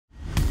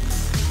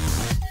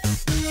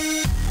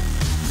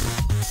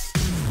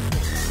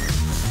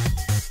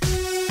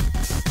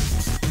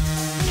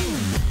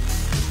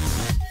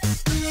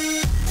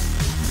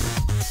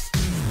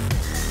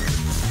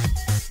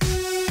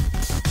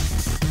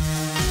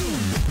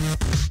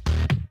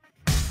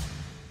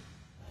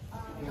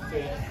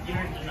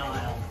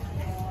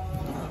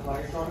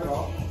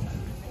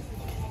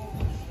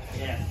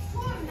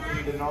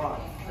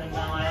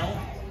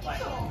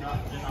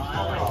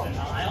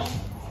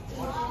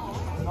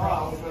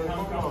come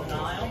across the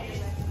aisle.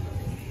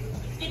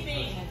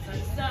 Skipping, so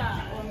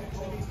start.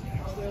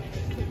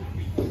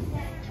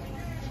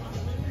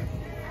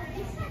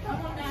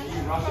 Come on now.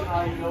 Rushing,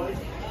 are you, Billy?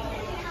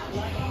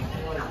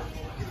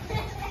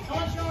 Come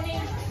on,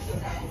 Shawnee.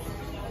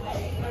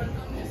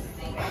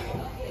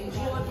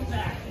 Pull it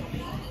back.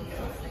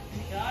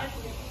 Guys.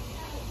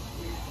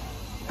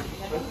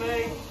 With me,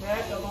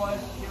 next,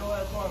 otherwise you all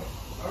have time.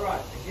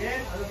 Alright, again,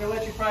 I'm going to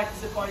let you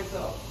practice it by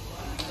yourself.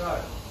 So,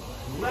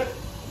 left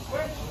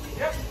switch,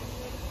 yep,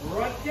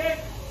 right kick,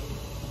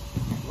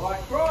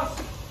 right cross,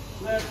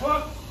 left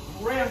hook,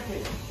 round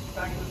kick.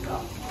 Back to the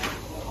start.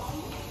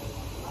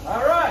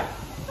 Alright,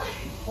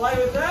 play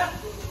with that.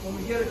 When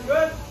we get it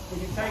good, we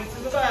can take it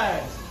to the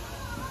bags.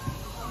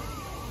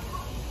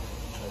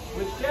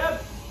 Switch jab,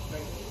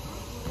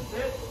 that's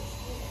it,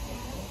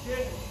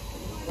 kick,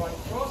 right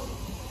cross,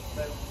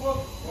 left hook,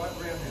 right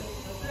round hand.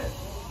 That's it.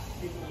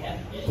 Yeah,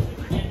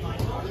 again,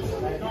 Michael.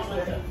 Not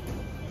like that.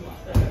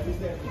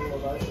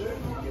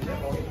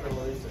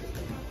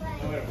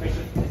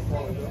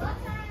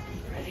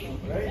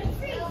 Ready?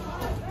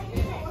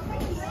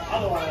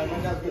 Otherwise, I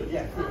mean, that's good.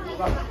 Yeah, good.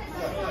 Right.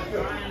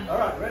 Good. All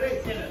right, ready?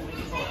 Switch.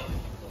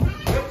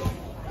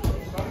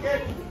 Stop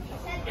again.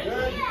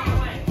 Good.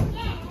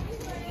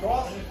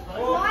 Cross.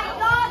 Hook.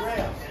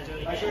 Round.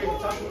 Make sure you can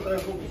touch with the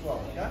hook as well.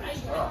 Okay?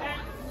 All right.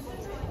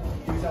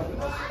 Give yourself a bit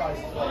more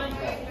space as well.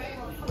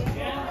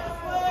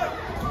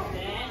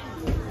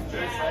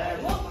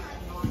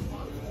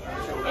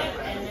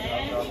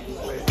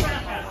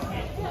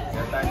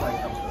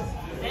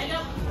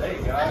 There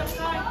you go.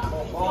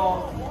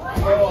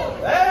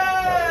 Hey!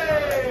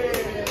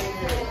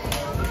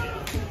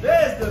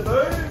 There's the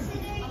boom.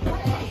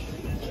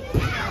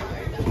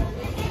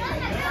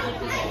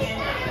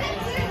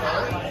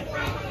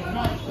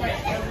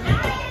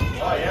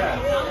 Oh yeah.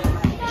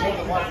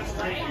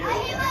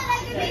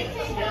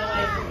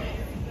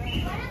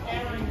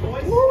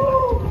 Woo!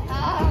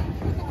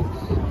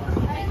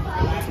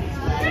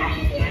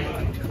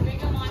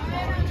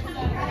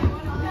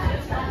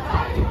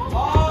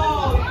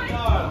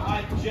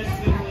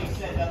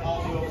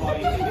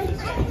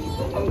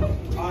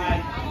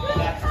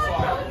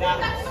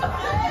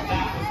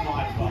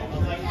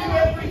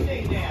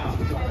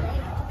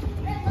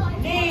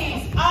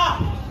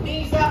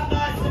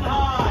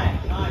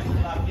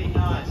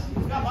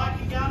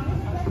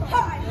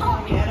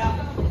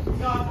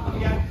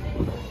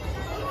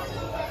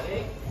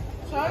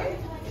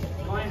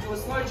 A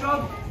slow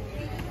jog.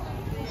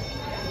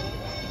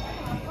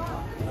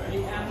 Ready?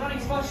 And running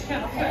as fast as you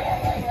can.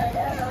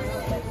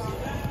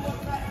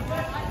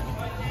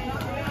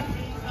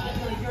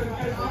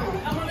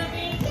 Come on,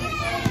 Abby.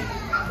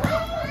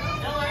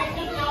 No worries,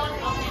 keep going.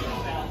 I'll take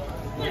you bell.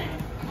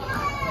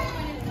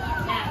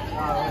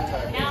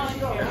 Now it's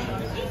yours.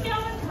 Keep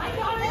going. I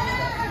got it.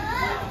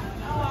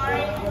 Don't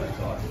worry.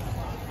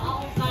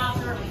 I'll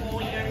faster for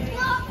you.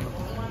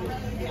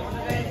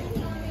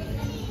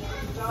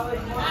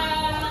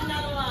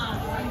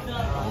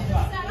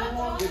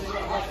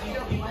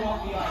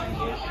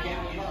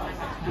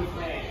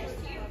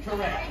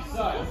 Correct.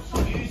 So,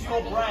 use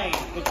your brain,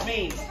 which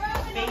means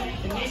think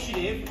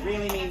initiative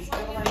really means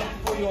think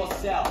for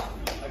yourself.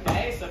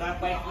 Okay? So don't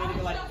wait for me to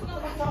be like,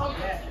 come on.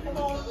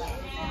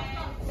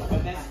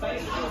 But there's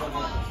space for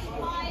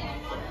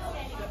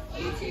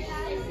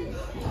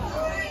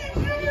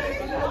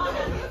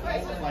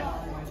it.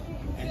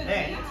 And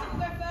then,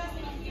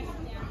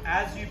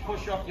 as you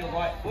push off your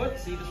right foot,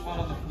 see the spot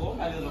on the floor,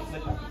 maybe a little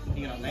flip,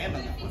 you're going to land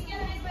on that foot.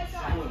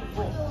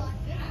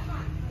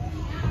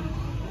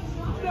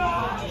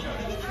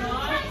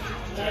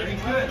 Very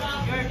good. Go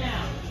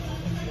down.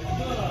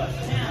 Good.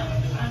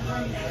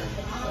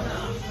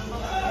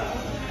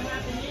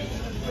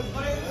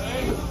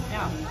 Now,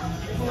 now,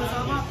 pull his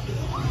arm up.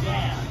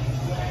 Down.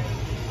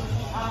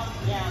 Up,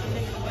 down.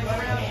 Go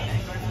around and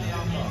go to the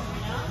arm bar.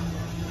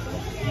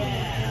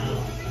 Down.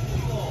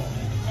 Four.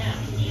 Now,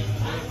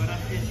 when I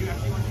said you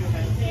actually want your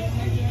head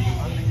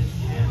on the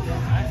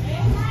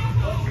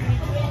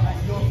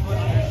that's your foot.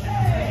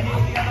 Any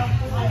the other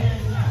foot.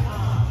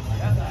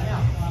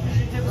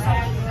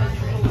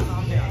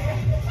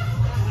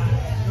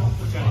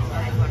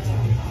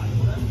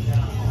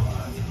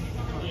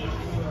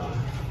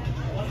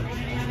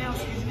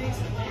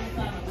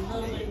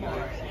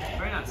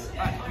 Very nice.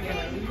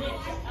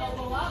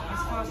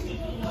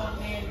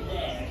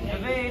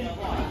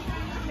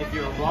 If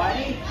you're a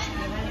righty,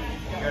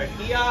 go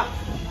here,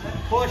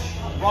 push,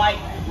 right,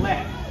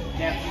 left.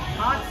 Now, if you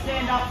can't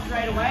stand up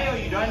straight away or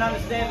you don't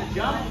understand the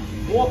jump,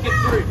 walk it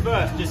through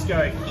first. Just go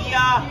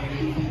here,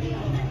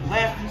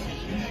 left,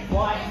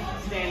 right,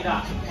 stand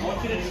up. I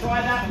want you to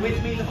try that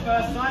with me the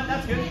first time.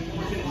 That's good. I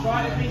want you to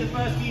try it with me the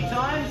first few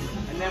times,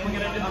 and then I'm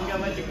going to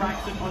let you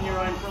practice it on your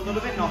own for a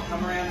little bit, and I'll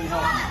come around and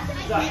help.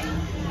 So,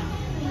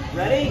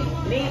 ready?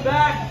 Knee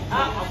back,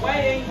 up, I'm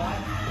waiting.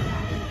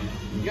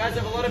 You guys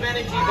have a lot of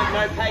energy, but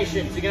no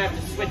patience. You're going to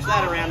have to switch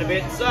that around a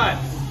bit. So,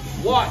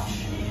 watch.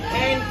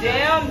 Hand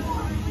down,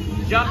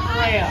 jump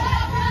around.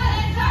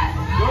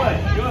 Good,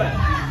 good.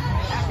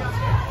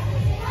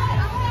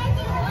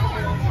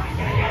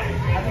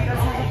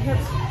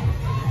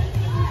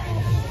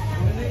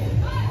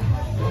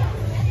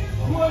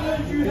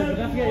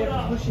 forget, you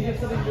have to push your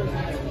hips up and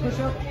push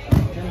up.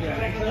 And down.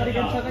 Try that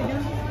again, try that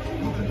again.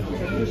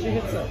 So push your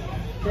hips up.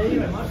 There you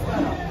go, much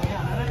better.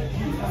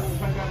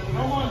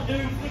 Come on,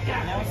 dude, quick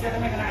out. Now we set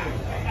them again.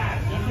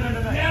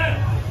 No.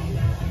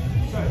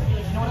 So, you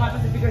know what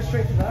happens if you go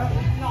straight to that?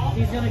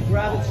 He's going to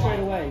grab it straight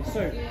away.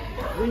 So,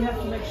 we have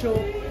to make sure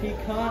he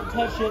can't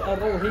touch it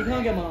at all. He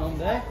can't get my arm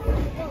there.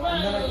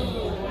 And then I can go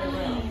all the way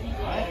around.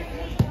 Right?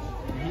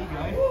 Here you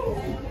go.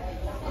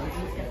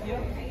 Step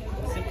here.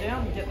 Sit down,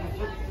 get the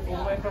foot all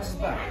the way across his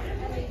back.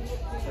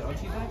 So,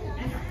 onto your back.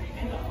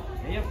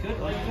 There you go, good.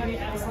 Like you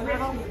go. Just still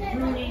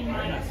want to be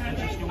more at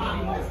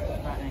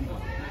that angle.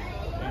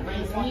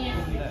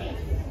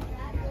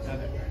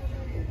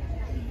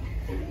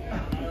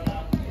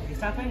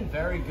 Tapping,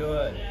 very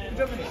good.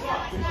 The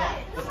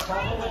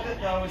problem with it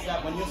though is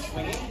that when you're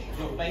swinging,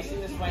 you're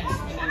facing this way and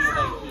spinning your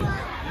leg here.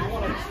 You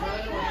want to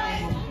turn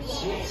around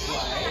this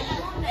way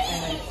and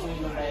then swing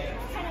your leg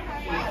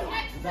here.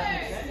 Does that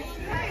make sense?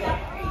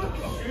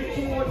 Shoot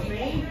towards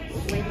me,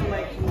 swing your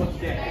leg towards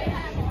them.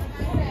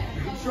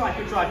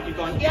 Good try, keep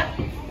going. Yeah.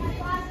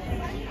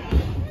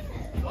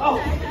 Oh,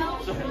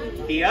 so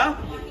here,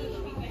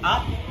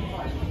 up,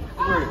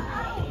 through.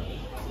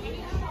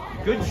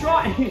 Good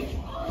try.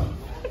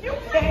 You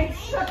can't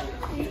shut your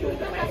feet. You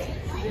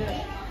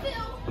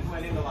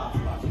went in the last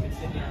class. You can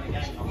sit down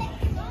again.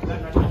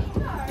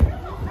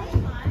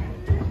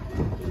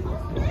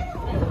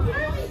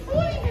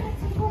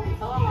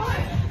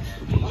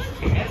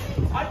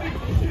 I'd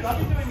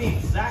be doing the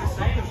exact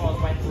same if I was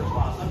waiting for a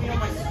class.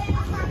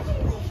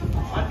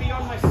 I'd be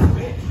on my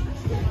switch.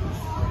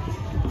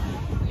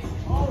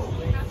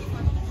 Holy.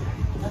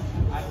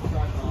 I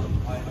tried on.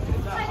 I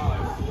did that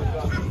hard.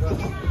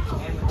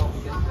 And the whole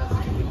thing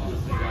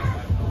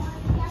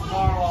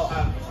tomorrow I'll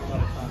have a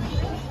lot of time.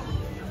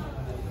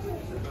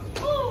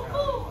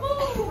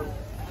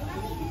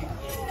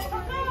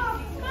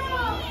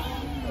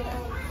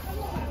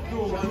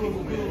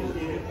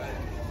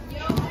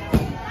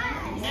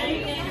 Now you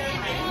can go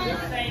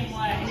the same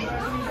way.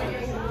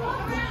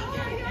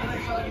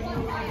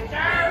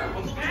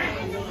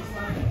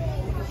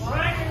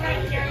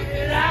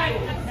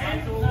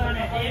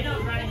 They're not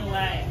running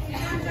away.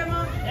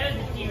 There's a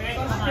T-Rex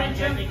behind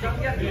you. To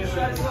each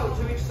side as well,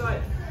 to each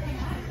side.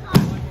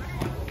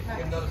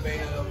 Get another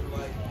beta up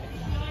like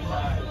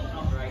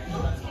Not great.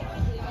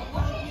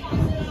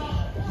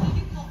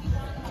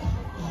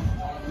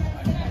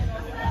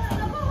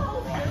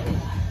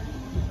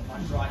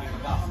 I'm driving the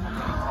bus.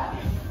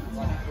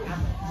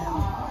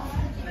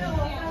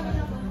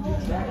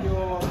 Drag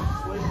your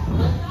sleeve.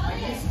 I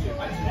used to.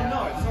 No,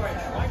 sorry, I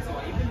tried to. I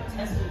even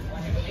tested,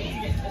 like, I need to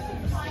get tested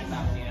for sleep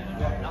apnea and I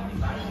got nothing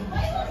back.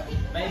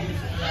 Maybe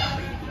it's just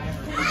that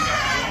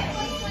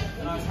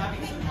and I was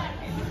having some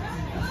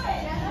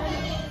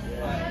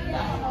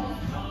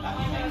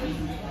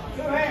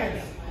two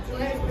hands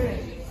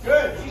finish.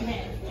 Good.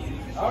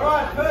 All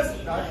right,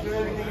 person. Don't do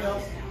anything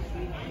else.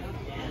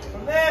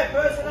 From there,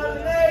 person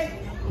underneath.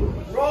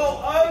 Roll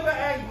over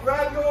and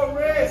grab your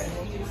wrist.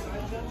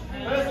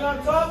 Person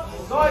on top,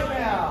 side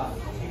now.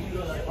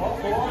 Roll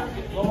forward,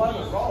 roll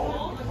over,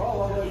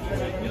 roll over.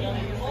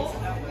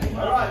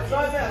 All right,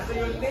 side down. So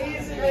your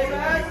knees in their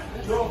back,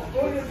 your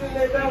foot is in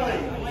their belly.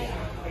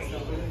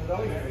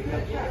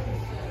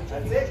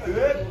 That's it,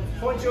 good.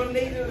 Point your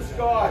knee to the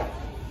sky.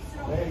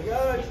 There you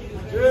go.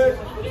 Good.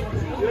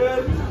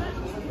 Good.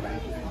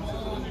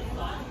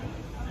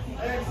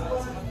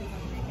 Excellent.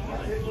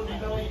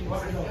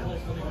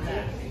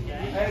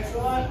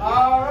 Excellent.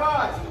 All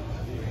right.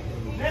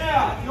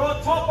 Now, your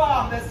top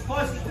arm that's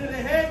closest to the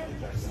head,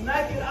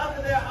 snake it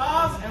under their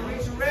arms and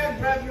reach around,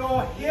 grab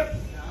your hip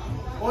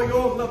or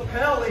your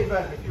lapel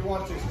even if you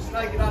want to. So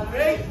snake it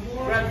underneath,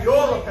 grab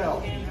your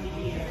lapel.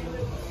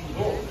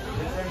 Cool.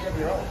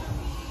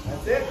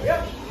 That's it.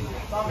 Yep.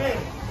 Thumb in.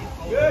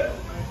 Good.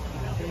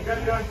 Can you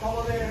grab your own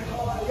collar there and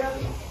collar? Yep.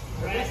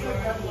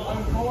 Grab your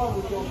own collar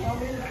with your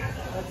thumb in.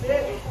 That's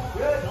it.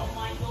 Good.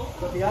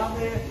 Got the arm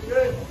there.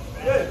 Good.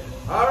 Good.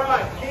 All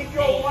right. Keep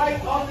your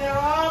weight on their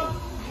arm.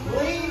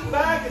 Lean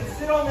back and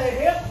sit on their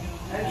hip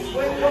and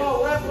swing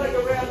your left leg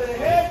around their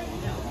head.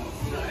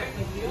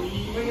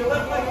 Swing your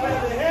left leg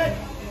around their head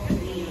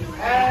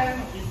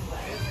and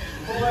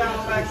pull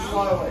out back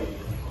slowly.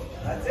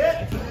 That's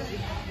it.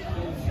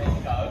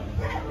 go.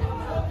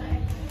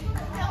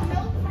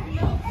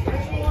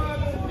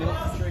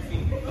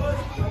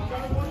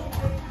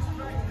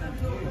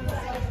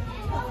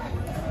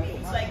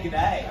 Say good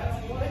day.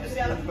 Make the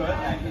sound of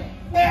birthday.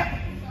 Yeah.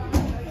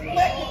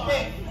 Let your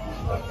dick.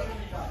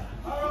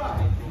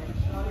 Alright.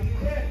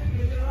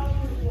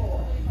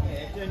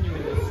 Yeah, turn you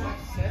into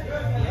the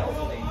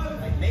elderly,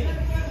 like me.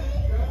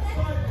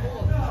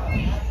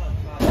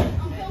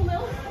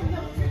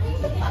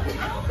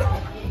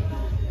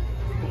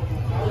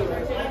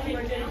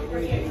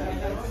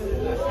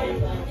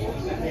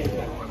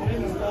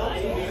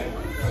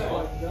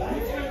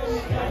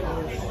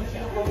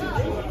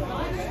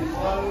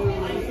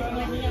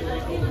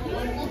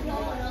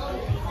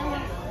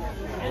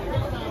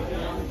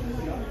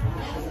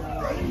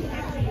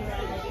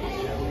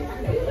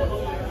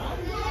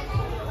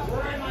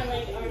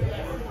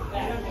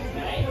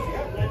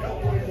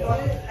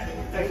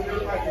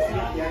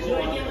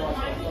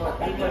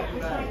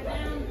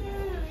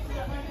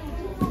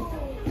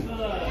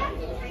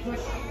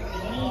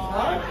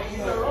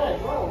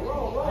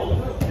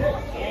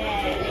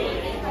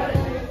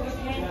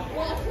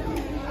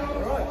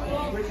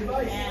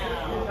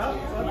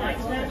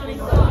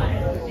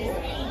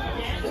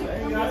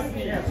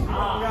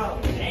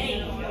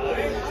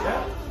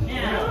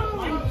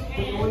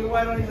 All your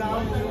weight on his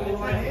arm, all the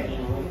right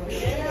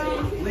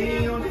hand.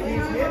 Leaning onto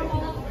his hip.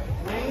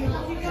 Lean,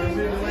 move the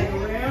leg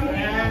around,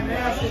 and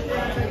now sit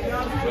down, take the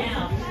arms.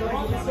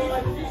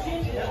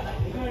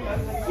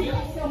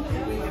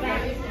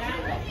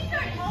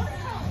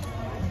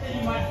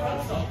 You might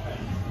front stop.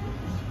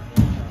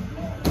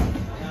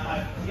 No,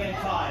 you're getting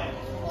tired.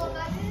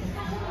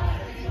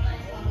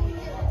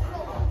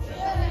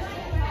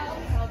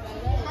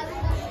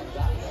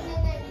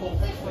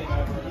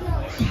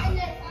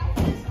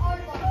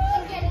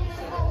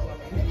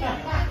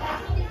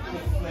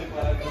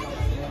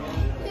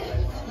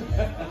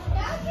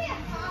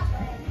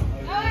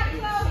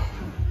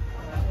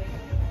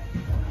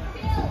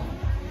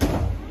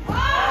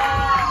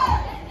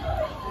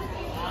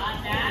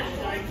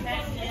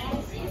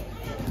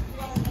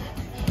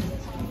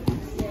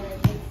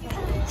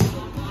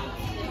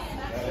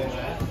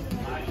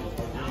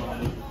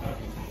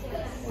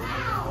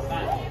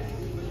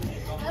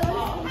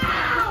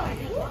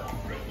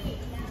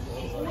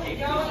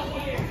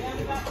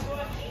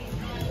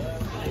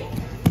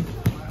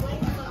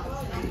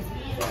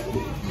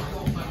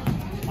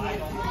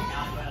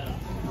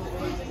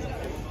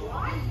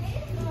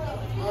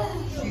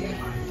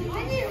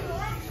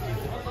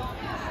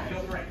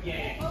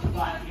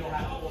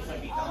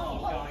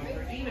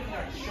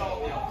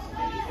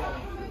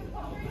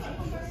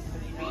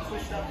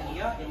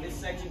 In this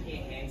section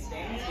here,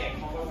 handstands,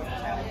 combo with the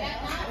tail.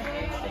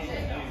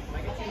 Handstand,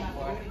 make it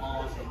work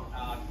on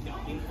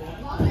inform.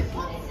 We'll go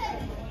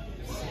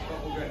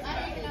to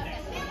that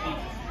next.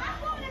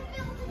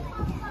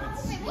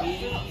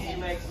 Squeeze your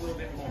legs a little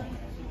bit more.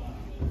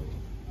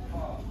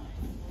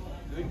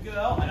 Good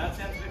girl. I know it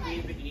sounds a bit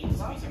weird, but you need to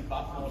squeeze your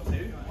butt more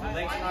too. Your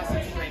legs are nice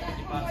and straight, but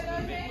your butt's a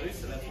little bit loose,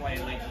 so that's why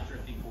your legs are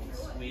drifting forward.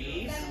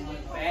 Squeeze.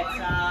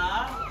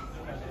 Better.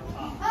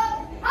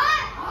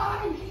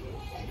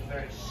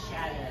 Very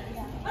shallow.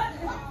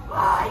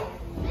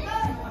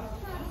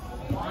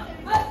 1,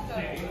 2,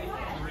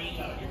 3,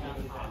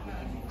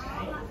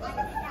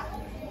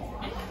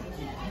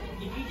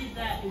 If you did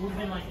that, it would have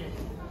been like this.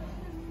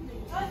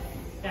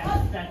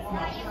 That's not.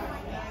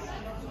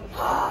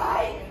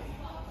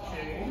 2,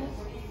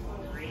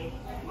 3,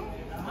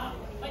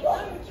 Wait, no,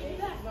 would you do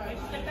that? Wait,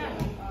 step back.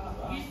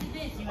 You did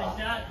this. You went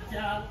duck,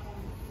 duck,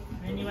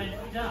 then you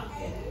went duck.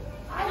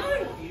 I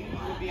know. You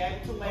would be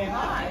able to land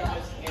high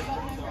just every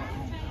time.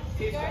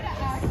 Go to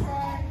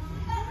Akron.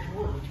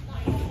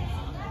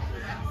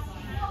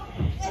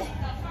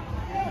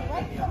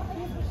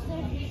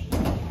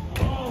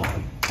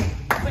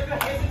 So you're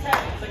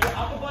hesitating. So your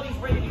upper body's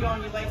ready to go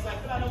and your legs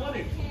like, but I don't want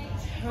to.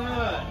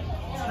 Turn.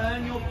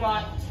 Turn your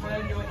butt,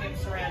 turn your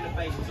hips around and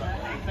face the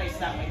face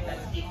that way.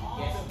 That's it.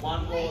 Yes,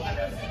 one more.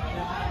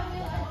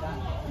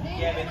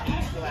 Yeah, but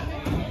you still have to.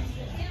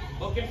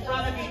 Look in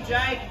front of you,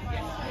 Jake.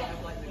 Yes.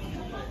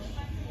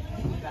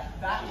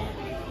 That.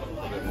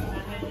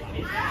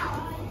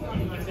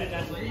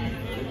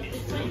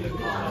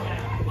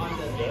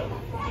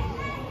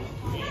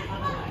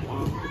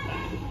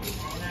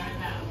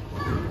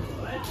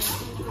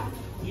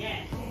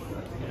 Yes.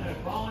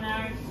 Bow and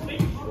arrow,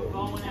 switch,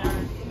 bow and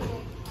arrow.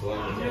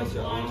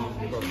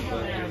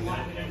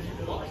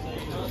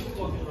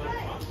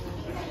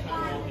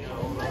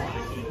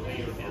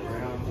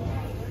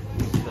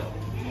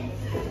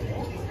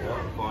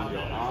 Find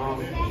your arm.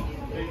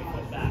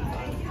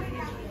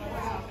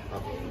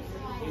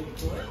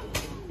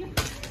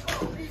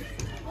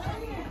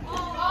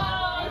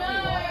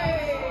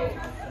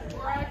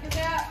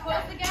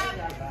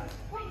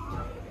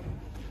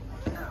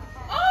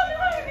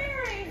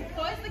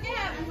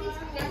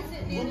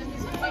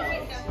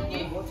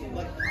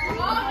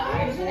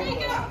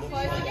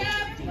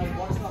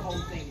 What's the whole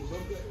thing?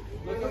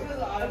 Look at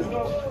the eyes.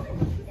 No,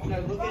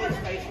 look at his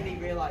face when he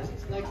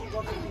realizes. Like he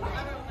got the.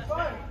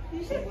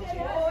 You should get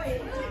it.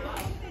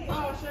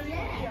 I'll show you.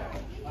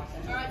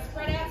 Alright,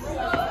 spread out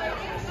slowly.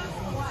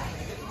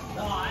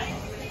 Why?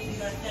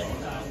 Go step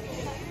aside.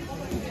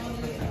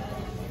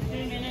 2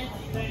 minutes,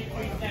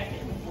 33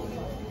 seconds.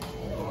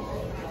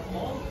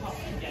 All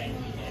copy game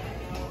here.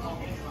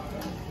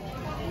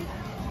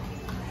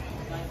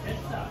 Like this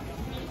stuff.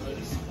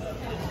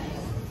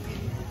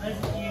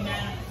 Let's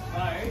unanimous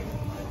vote.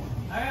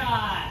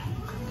 Alright.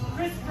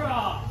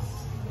 Crisscross.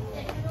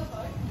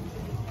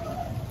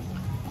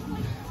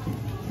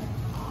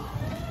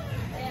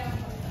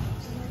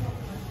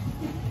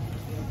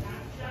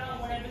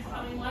 Whatever's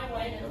coming my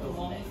way, that's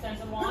along the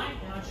center line,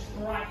 and I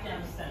strike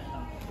down the center.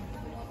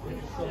 The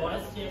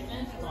shortest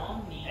distance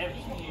from me to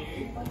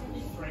you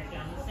is straight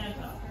down the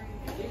center.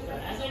 So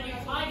as I do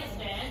tiger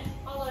stand,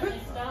 I'll open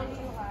this down.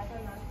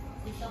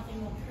 See something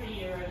more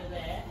prettier over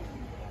there.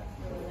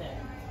 Over there.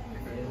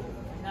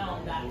 Now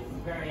I'm back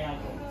very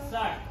ugly.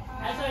 So,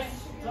 as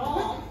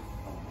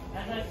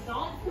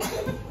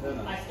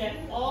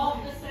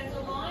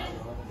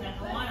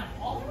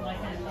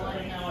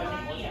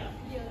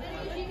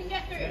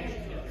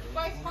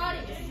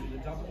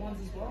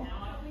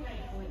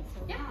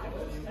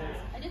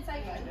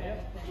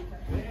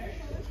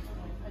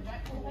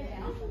don't pull her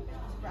down.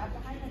 Just grab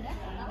behind her neck.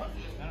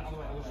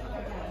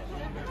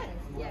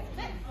 Yeah,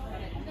 then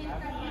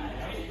grab your hands.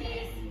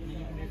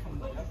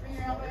 Bring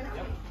your elbows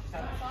to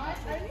the side.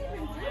 I didn't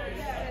even do it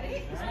yet. Ready?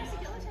 You're supposed to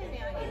guillotine me,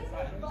 aren't you?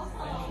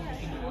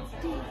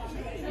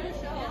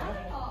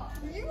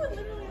 You were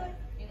literally like...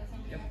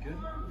 Yep, good.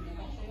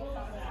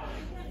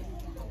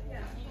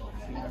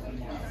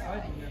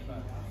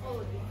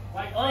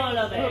 Like all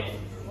of it.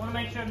 Want to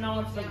make sure no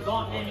one's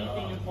forgotten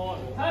anything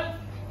important. Hook.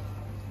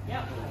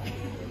 Yep.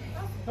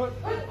 Hook.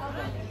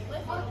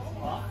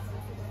 What?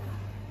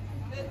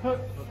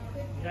 Hook.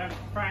 You don't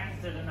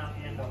practice it enough,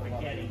 you end up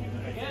forgetting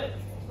it. Good.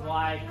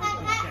 Why?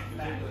 Quickly check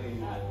back.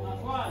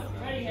 One.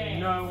 Ready, hand.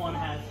 No one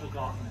has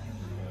forgotten it.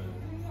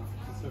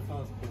 So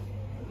fast.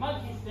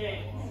 Monkey stick.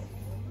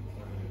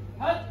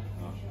 Hook.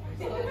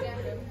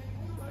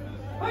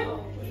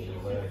 Hook.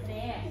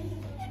 There.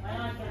 I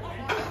like that.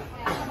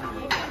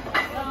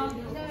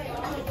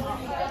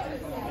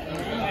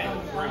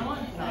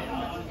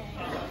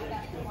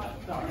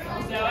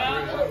 So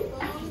out.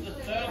 The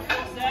third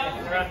force out.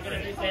 We're going to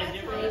do that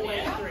different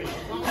again. Three.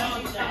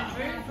 Thumbs out.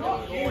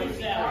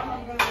 Forwards out.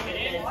 It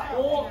is.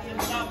 Forks and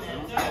thumbs out.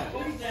 Third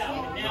force out.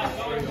 Now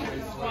going to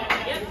squat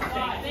again.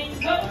 Same thing.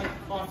 Hook.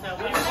 On to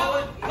way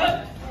forward. Hook.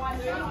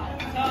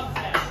 Thumbs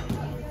out.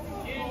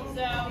 Shins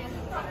out.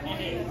 And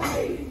in.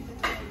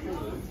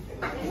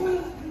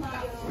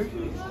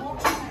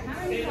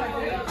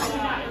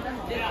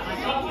 Yeah, I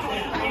think you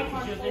can make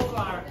sure this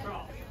far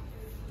across.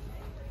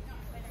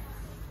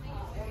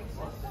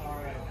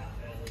 Sorry about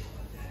earlier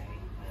today.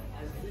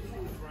 As this is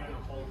trying to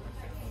hold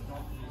myself,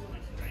 not use my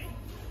strength.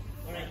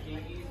 When I do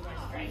use my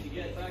strength, you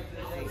get back to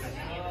the day.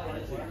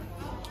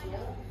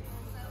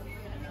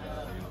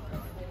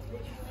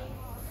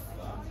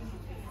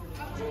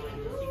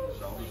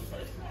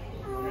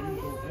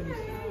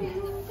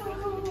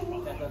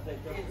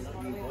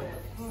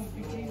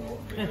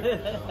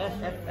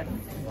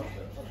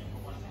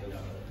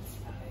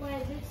 Wait,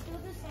 is it still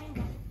the same?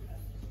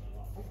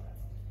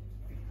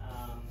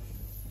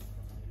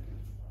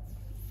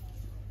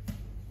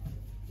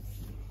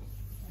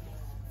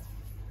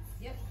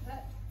 Yep,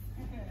 cut.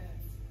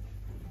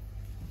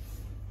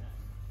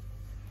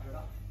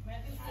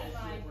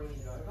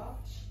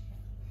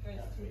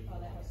 Goes too far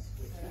that way.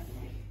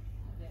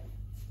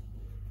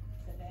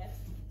 The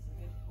best.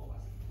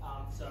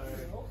 So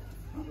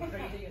the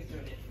crazy thing is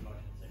doing it in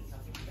motion. So it's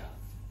something you got.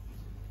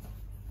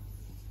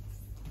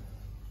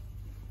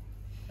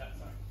 That's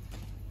sorry.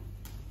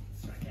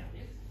 Strike out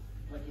this.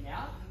 Flicking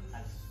out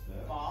as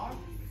far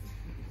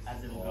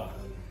as it'll go.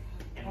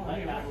 And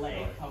let that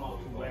leg come up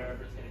to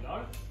wherever it's going to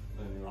go.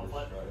 I'll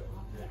flip.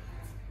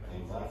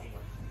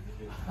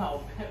 I'll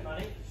bet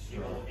money you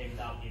will end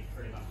up in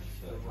pretty much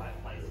the right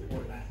place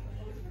for that.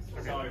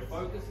 So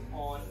focus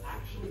on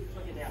actually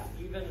flicking out.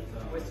 Even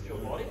twist your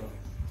body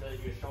so that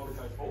your shoulder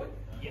goes forward.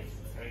 Yes,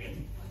 very good.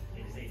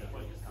 You just see the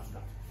foot just comes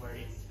up where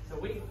it is. So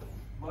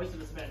most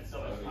of us spend so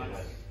much time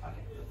like,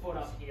 okay, the foot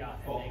up here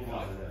and then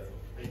go.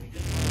 But if you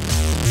just